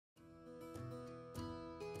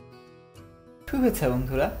শুভেচ্ছা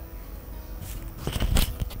বন্ধুরা।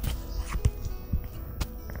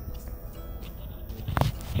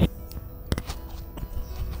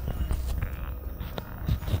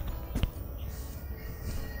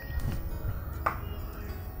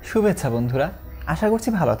 আশা করছি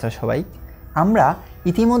ভালো আছো সবাই। আমরা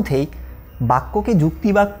ইতিমধ্যেই বাক্যকে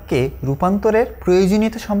যুক্তিবাক্যে রূপান্তরের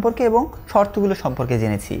প্রয়োজনীয়তা সম্পর্কে এবং শর্তগুলো সম্পর্কে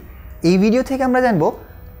জেনেছি। এই ভিডিও থেকে আমরা জানব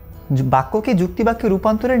বাক্যকে যুক্তিবাক্যে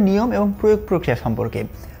রূপান্তরের নিয়ম এবং প্রয়োগ প্রক্রিয়া সম্পর্কে।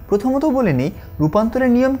 প্রথমত বলে নিই,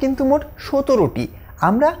 রূপান্তরের নিয়ম কিন্তু মোট 17টি।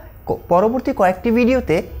 আমরা পরবর্তী কয়েকটি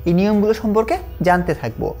ভিডিওতে এই নিয়মগুলো সম্পর্কে জানতে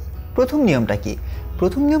থাকব। প্রথম নিয়মটা কি?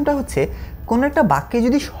 প্রথম নিয়মটা হচ্ছে, কোনো একটা বাক্যে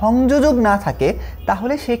যদি সংযোজক না থাকে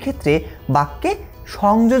তাহলে সেক্ষেত্রে বাক্যে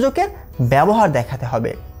সংযোজকের ব্যবহার দেখাতে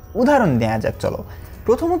হবে। উদাহরণ দেওয়া যাক, চলো।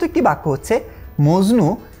 প্রথমত একটি বাক্য হচ্ছে, মজনু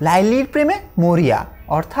লাইলির প্রেমে মরিয়া।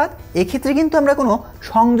 অর্থাৎ এক্ষেত্রে কিন্তু আমরা কোনো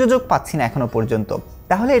সংযোজক পাচ্ছি না এখনো পর্যন্ত।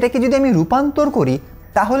 তাহলে এটাকে যদি আমি রূপান্তর করি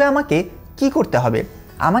তাহলে আমাকে কি করতে হবে?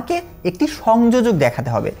 আমাকে একটি সংযোজক দেখাতে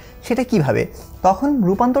হবে। সেটা কিভাবে? তখন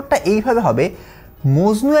রূপান্তরটা এইভাবে হবে,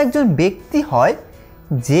 মজনু একজন ব্যক্তি হয়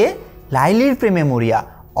যে লাইলির প্রেমে মরিয়া।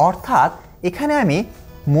 অর্থাৎ এখানে আমি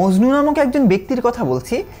মজনু নামক একজন ব্যক্তির কথা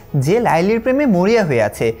বলছি যে লাইলির প্রেমে মরিয়া হয়ে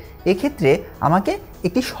আছে। এক্ষেত্রে আমাকে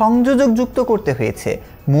একটি সংযোজক যুক্ত করতে হয়েছে।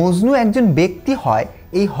 মজনু একজন ব্যক্তি হয়,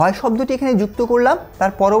 এই হয় শব্দটি এখানে যুক্ত করলাম,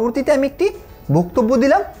 তার পরবর্তীতে আমি একটি বক্তব্য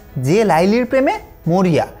দিলাম যে লাইলির প্রেমে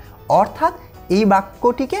মরিয়া। অর্থাৎ এই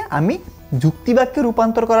বাক্যটিকে আমি যুক্তিবাক্যে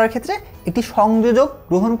রূপান্তর করার ক্ষেত্রে একটি সংযোজক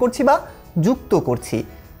গ্রহণ করছি বা যুক্ত করছি।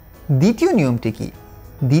 দ্বিতীয় নিয়মটি কি?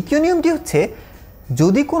 দ্বিতীয় নিয়মটি হচ্ছে,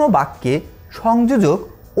 যদি কোনো বাক্যে সংযোজক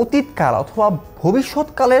অতীতকাল অথবা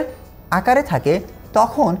ভবিষ্যৎকালের আকারে থাকে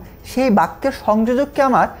তখন সেই বাক্যের সংযোজককে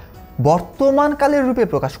আমার বর্তমানকালের রূপে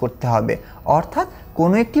প্রকাশ করতে হবে। অর্থাৎ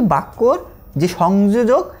কোনো একটি বাক্যর যে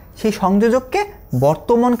সংযোজক, সেই সংযোজককে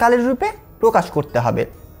বর্তমানকালের রূপে প্রকাশ করতে হবে।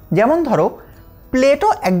 যেমন ধরো, প্লেটো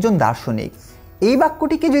একজন দার্শনিক। এই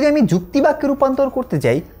বাক্যটিকে যদি আমি যুক্তিবাক্যে রূপান্তর করতে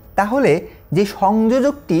যাই তাহলে যে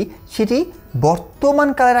সংযোজকটি সেটি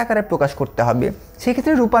বর্তমানকালের আকারে প্রকাশ করতে হবে।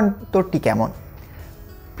 সেক্ষেত্রে রূপান্তরটি কেমন?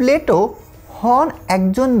 প্লেটো হন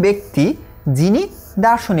একজন ব্যক্তি যিনি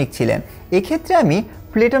দার্শনিক ছিলেন। এক্ষেত্রে আমি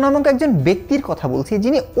প্লেটো নামক একজন ব্যক্তির কথা বলছি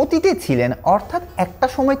যিনি অতীতে ছিলেন, অর্থাৎ একটা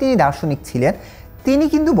সময় তিনি দার্শনিক ছিলেন, তিনি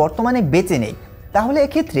কিন্তু বর্তমানে বেঁচে নেই। তাহলে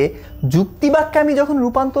এক্ষেত্রে যুক্তিবাক্যে আমি যখন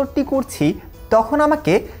রূপান্তরটি করছি তখন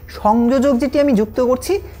আমাকে সংযোজক যেটি আমি যুক্ত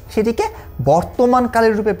করছি সেটিকে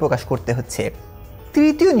বর্তমানকালের রূপে প্রকাশ করতে হচ্ছে।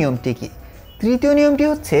 তৃতীয় নিয়মটি কি? তৃতীয় নিয়মটি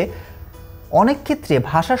হচ্ছে, অনেক ক্ষেত্রে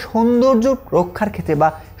ভাষা সৌন্দর্য রক্ষার ক্ষেত্রে বা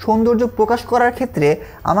সৌন্দর্য প্রকাশ করার ক্ষেত্রে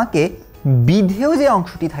আমাকে বিধেয় যে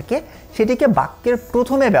অংশটি থাকে সেটিকে বাক্যের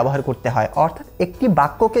প্রথমে ব্যবহার করতে হয়। অর্থাৎ একটি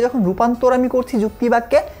বাক্যকে যখন রূপান্তর আমি করছি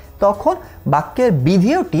যুক্তিবাক্যে তখন বাক্যের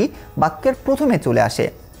বিধেয়টি বাক্যের প্রথমে চলে আসে।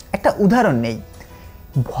 একটা উদাহরণ নেই,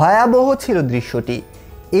 ভয়াবহ ছিল দৃশ্যটি।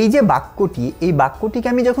 এই যে বাক্যটি, এই বাক্যটিকে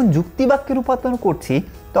আমি যখন যুক্তিবাক্যে রূপান্তর করছি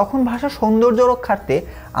তখন ভাষার সৌন্দর্য রক্ষার্থে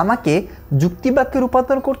আমাকে যুক্তিবাক্যে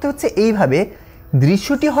রূপান্তর করতে হচ্ছে এইভাবে,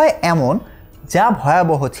 দৃশ্যটি হয় এমন যা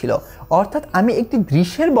ভয়াবহ ছিল। অর্থাৎ আমি একটি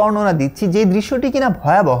দৃশ্যের বর্ণনা দিচ্ছি, যে দৃশ্যটি কিনা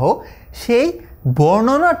ভয়াবহ, সেই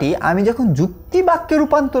বর্ণনাটি আমি যখন যুক্তিবাক্যে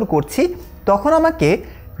রূপান্তর করছি তখন আমাকে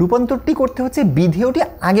রূপান্তরটি করতে হচ্ছে বিধেয়টি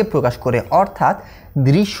আগে প্রকাশ করে। অর্থাৎ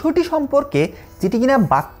দৃশ্যটি সম্পর্কে যেটি কিনা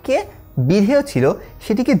বাক্যে বিধেয় ছিল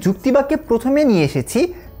সেটিকে যুক্তিবাক্যে প্রথমে নিয়ে এসেছি,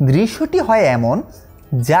 দৃশ্যটি হয় এমন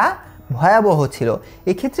যা ভয়াবহ ছিল।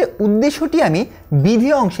 এক্ষেত্রে উদ্দেশ্যটি আমি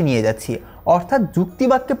বিধেয় অংশে নিয়ে যাচ্ছি। অর্থাৎ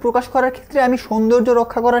যুক্তিবাক্যে প্রকাশ করার ক্ষেত্রে আমি সৌন্দর্য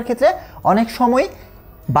রক্ষা করার ক্ষেত্রে অনেক সময়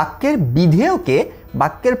বাক্যের বিধেয়কে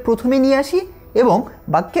বাক্যের প্রথমে নিয়ে আসি এবং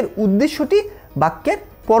বাক্যের উদ্দেশ্যটি বাক্যের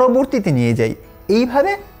পরবর্তীতে নিয়ে যাই।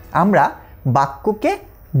 এইভাবে আমরা বাক্যকে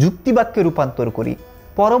যুক্তিবাক্যে রূপান্তর করি।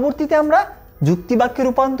 পরবর্তীতে আমরা যুক্তিবাক্যে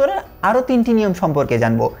রূপান্তরের আরও 3টি নিয়ম সম্পর্কে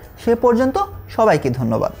জানব। সে পর্যন্ত সবাইকে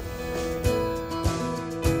ধন্যবাদ।